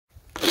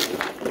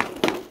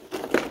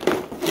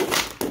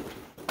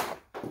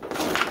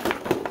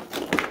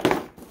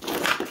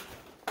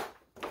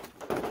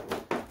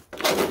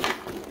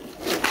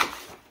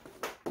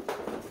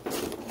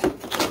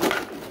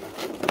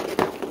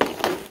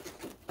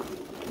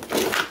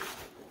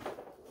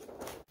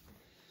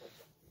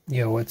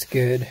Yo, what's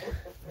good?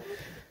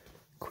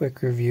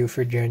 Quick review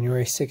for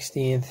January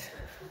 16th.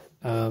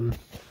 Oh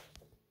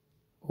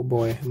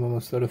boy, I'm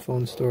almost out of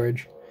phone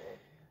storage.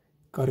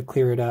 Gotta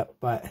clear it up,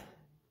 but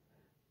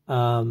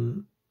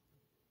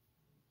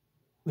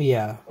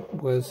yeah,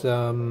 what was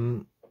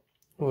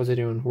I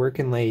doing?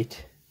 Working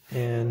late,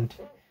 and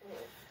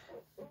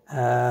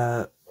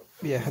yeah,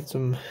 had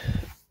some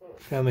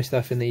family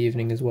stuff in the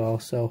evening as well,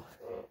 so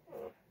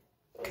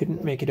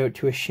couldn't make it out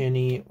to a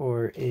shinny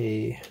or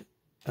a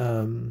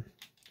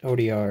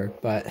ODR,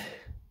 but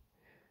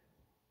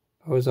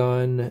I was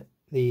on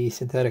the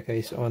synthetic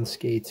ice on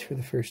skates for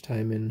the first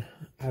time in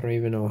I don't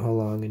even know how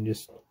long, and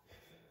just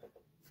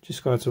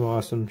got some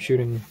awesome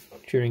shooting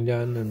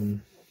done,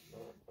 and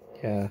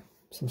yeah,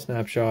 some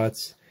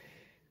snapshots,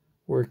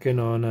 working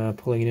on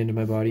pulling it into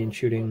my body and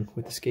shooting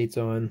with the skates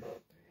on.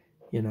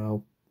 You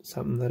know,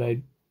 something that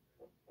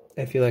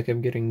I feel like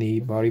I'm getting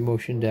the body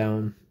motion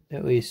down,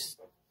 at least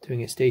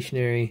doing it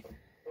stationary.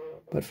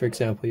 But for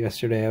example,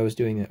 yesterday I was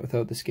doing that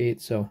without the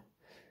skates, so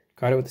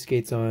got it with the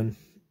skates on.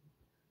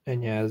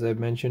 And yeah, as I've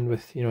mentioned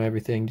with,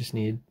 everything, just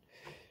need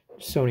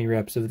so many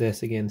reps of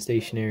this, again,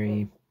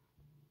 stationary,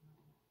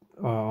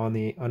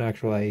 on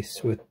actual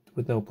ice with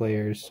no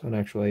players, on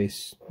actual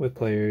ice with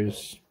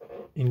players,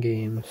 in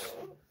games,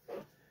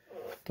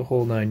 the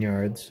whole 9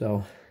 yards.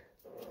 So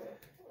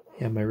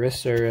yeah, my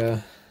wrists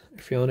are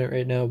feeling it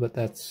right now, but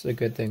that's a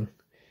good thing.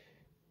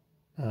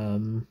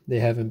 They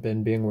haven't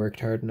been being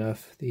worked hard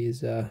enough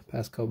these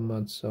past couple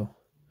months, so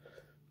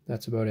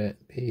that's about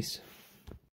it. Peace.